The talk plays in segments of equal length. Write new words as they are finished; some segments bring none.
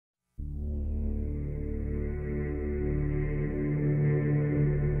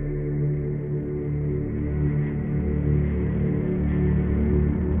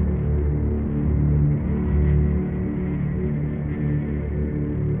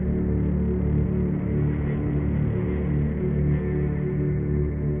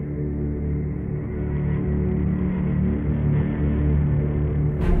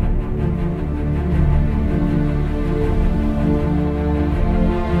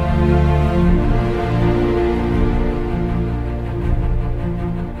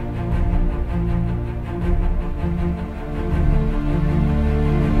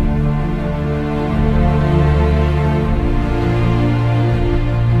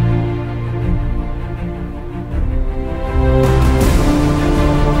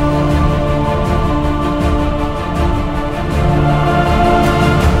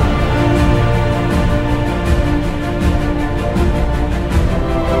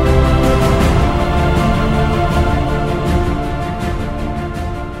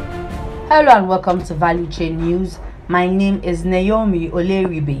Hello and welcome to Valuechain News. My name is Naomi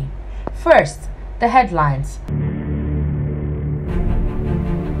Oleribe. First, the headlines.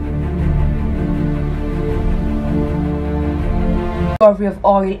 Discovery of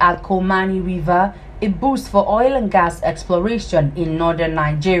oil at Komani River, a boost for oil and gas exploration in northern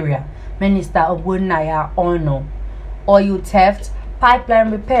Nigeria. Minister Valuechain Ono. Oil theft,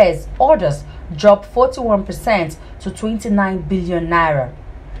 pipeline repairs, orders drop 41% to 29 billion naira.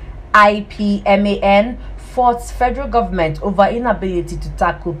 IPMAN faults federal government over inability to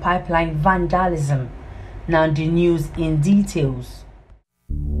tackle pipeline vandalism. Now the news in details.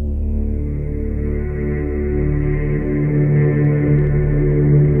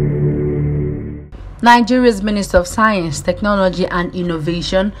 Nigeria's Minister of Science, Technology and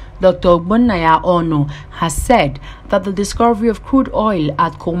Innovation, Dr. Valuechain Ono, has said that the discovery of crude oil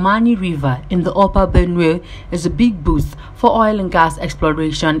at Komani River in the Upper Benue is a big boost for oil and gas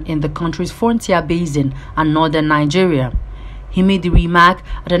exploration in the country's frontier basin and northern Nigeria. He made the remark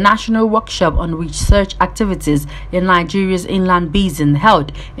at a national workshop on research activities in Nigeria's inland basin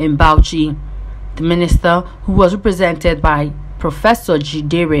held in Bauchi. The minister, who was represented by Professor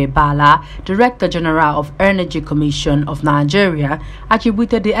Jidere Bala, Director General of Energy Commission of Nigeria,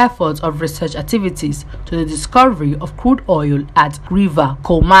 attributed the efforts of research activities to the discovery of crude oil at River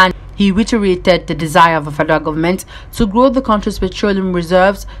Komani. He reiterated the desire of the federal government to grow the country's petroleum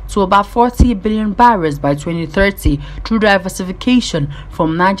reserves to about 40 billion barrels by 2030 through diversification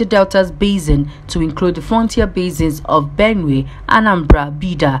from Niger Delta's basin to include the frontier basins of Benue, Anambra,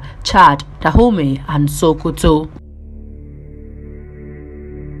 Bida, Chad, Dahomey, and Sokoto.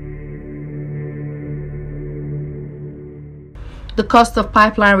 The cost of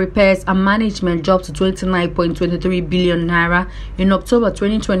pipeline repairs and management dropped to 29.23 billion naira in October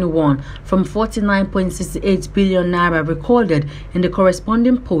 2021 from 49.68 billion naira recorded in the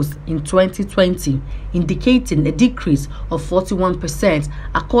corresponding post in 2020, indicating a decrease of 41%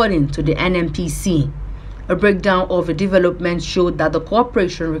 according to the NNPC. A breakdown of the development showed that the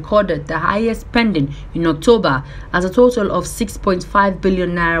corporation recorded the highest spending in October, as a total of 6.5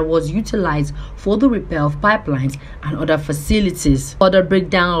 billion naira was utilized for the repair of pipelines and other facilities. Other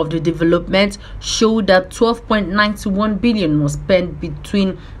breakdown of the development showed that 12.91 billion was spent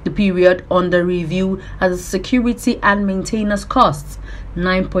between the period under review as security and maintenance costs.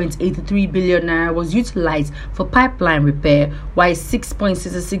 9.83 billion naira was utilized for pipeline repair, while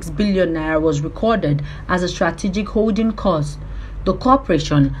 6.66 billion naira was recorded as a strategic holding cost. The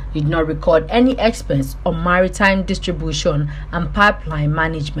corporation did not record any expense on maritime distribution and pipeline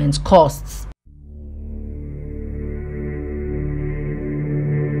management costs.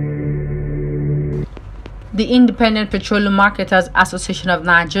 The Independent Petroleum Marketers Association of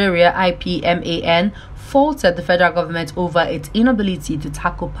Nigeria, IPMAN, faulted the federal government over its inability to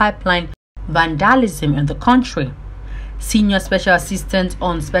tackle pipeline vandalism in the country. Senior Special Assistant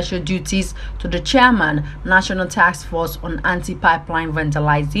on Special Duties to the Chairman, National Task Force on Anti-Pipeline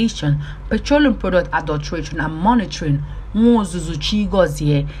Vandalization, Petroleum Product Adulteration and Monitoring, Nwozuzuchi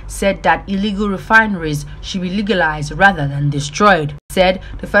Gozie, said that illegal refineries should be legalized rather than destroyed. He said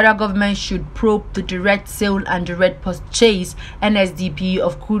the federal government should probe the direct sale and direct purchase (NSDP)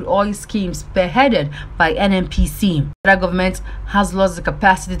 of crude oil schemes spearheaded by NNPC. The federal government has lost the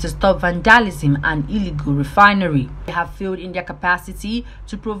capacity to stop vandalism and illegal refinery. They have failed in their capacity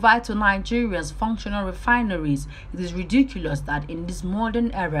to provide to Nigerians functional refineries. It is ridiculous that in this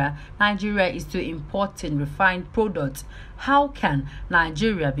modern era, Nigeria is still importing refined products. How can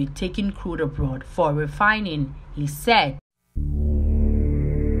Nigeria be taking crude abroad for refining? He said.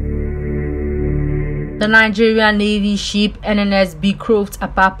 The Nigerian Navy ship NNSB Croft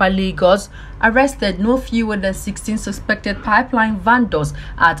Apapa Lagos arrested no fewer than 16 suspected pipeline vendors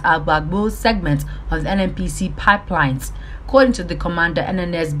at Agbagbo segment of the NNPC pipelines. According to the commander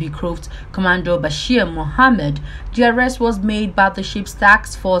NNSB Croft, Commander Bashir Mohammed, the arrest was made by the ship's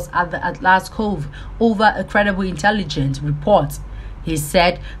task force at the Atlas Cove over a credible intelligence report. He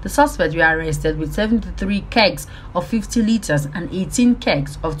said the suspects were arrested with 73 kegs of 50 liters and 18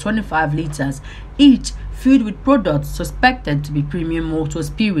 kegs of 25 liters, each filled with products suspected to be premium motor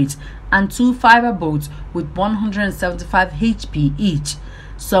spirits, and 2 fiber boats with 175 HP each.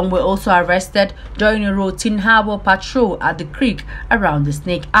 Some were also arrested during a routine harbor patrol at the creek around the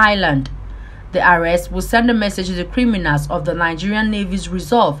Snake Island. The arrest will send a message to the criminals of the Nigerian Navy's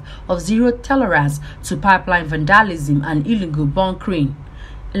resolve of zero tolerance to pipeline vandalism and illegal bunkering.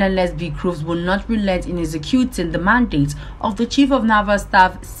 NNSB Croft will not relent in executing the mandate of the Chief of Naval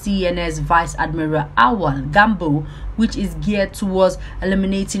Staff CNS Vice Admiral Awal Gambo, which is geared towards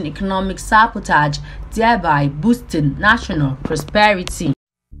eliminating economic sabotage, thereby boosting national prosperity.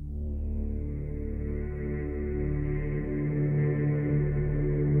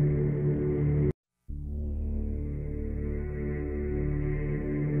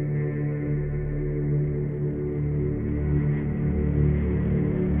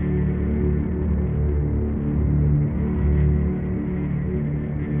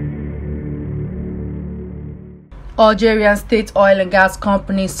 Algerian state oil and gas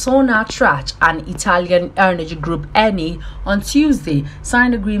company Sonatrach and Italian energy group Eni on Tuesday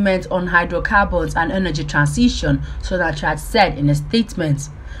signed agreements on hydrocarbons and energy transition, Sonatrach said in a statement.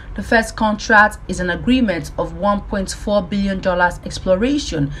 The first contract is an agreement of $1.4 billion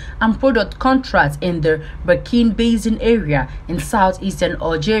exploration and product contract in the Valuechain Basin area in southeastern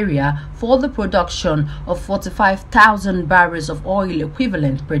Algeria for the production of 45,000 barrels of oil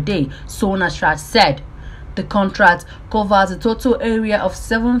equivalent per day, Sonatrach said. The contract covers a total area of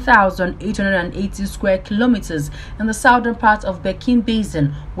 7,880 square kilometers in the southern part of the Valuechain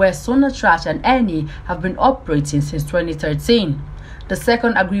Basin, where Sonatrach and Eni have been operating since 2013. The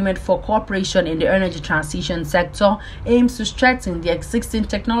second agreement for cooperation in the energy transition sector aims to strengthen the existing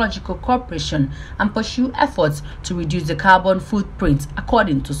technological cooperation and pursue efforts to reduce the carbon footprint,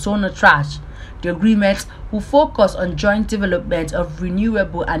 according to Sonatrach. The agreement will focus on joint development of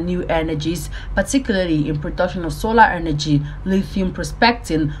renewable and new energies, particularly in production of solar energy, lithium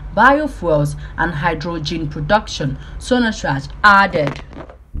prospecting, biofuels, and hydrogen production, Sonatrach added.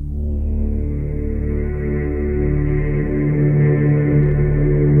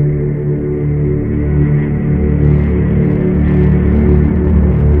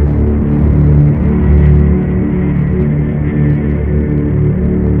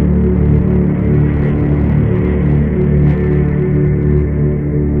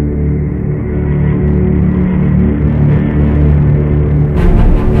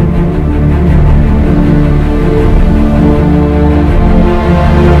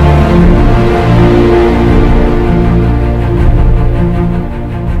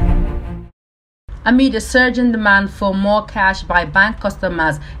 Amid a surging demand for more cash by bank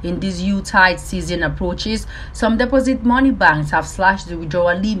customers in this Yuletide season approaches, some deposit money banks have slashed the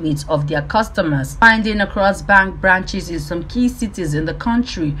withdrawal limits of their customers. Finding across bank branches in some key cities in the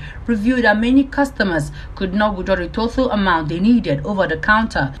country revealed that many customers could not withdraw the total amount they needed over the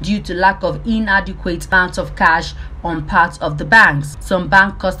counter due to lack of inadequate amounts of cash on part of the banks. Some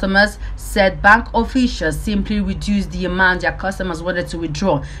bank customers said bank officials simply reduced the amount their customers wanted to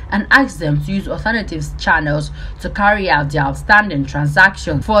withdraw and asked them to use alternative channels to carry out their outstanding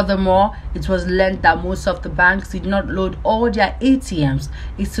transactions. Furthermore, it was learned that most of the banks did not load all their ATMs,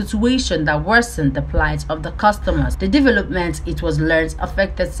 a situation that worsened the plight of the customers. The development, it was learned,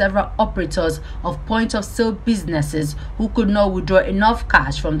 affected several operators of point-of-sale businesses who could not withdraw enough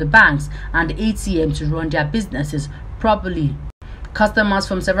cash from the banks and the ATM to run their businesses properly. Customers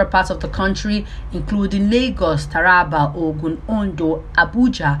from several parts of the country, including Lagos, Taraba, Ogun, Ondo,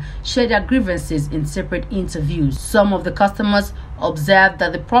 Abuja, shared their grievances in separate interviews. Some of the customers observed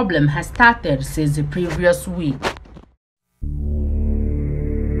that the problem has started since the previous week.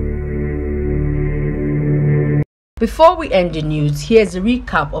 Before we end the news, here's a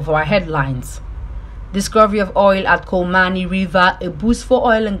recap of our headlines. Discovery of oil at Kolmani River, a boost for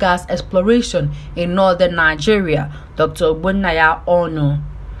oil and gas exploration in northern Nigeria, Dr. Ogbonnaya Onu.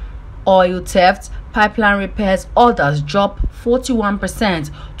 Oil theft, pipeline repairs orders drop 41%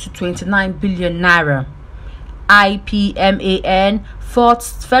 to 29 billion naira. IPMAN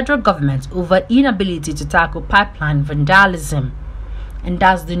faults federal government over inability to tackle pipeline vandalism. And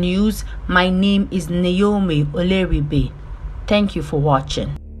that's the news. My name is Naomi Oleribe. Thank you for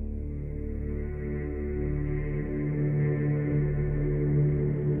watching.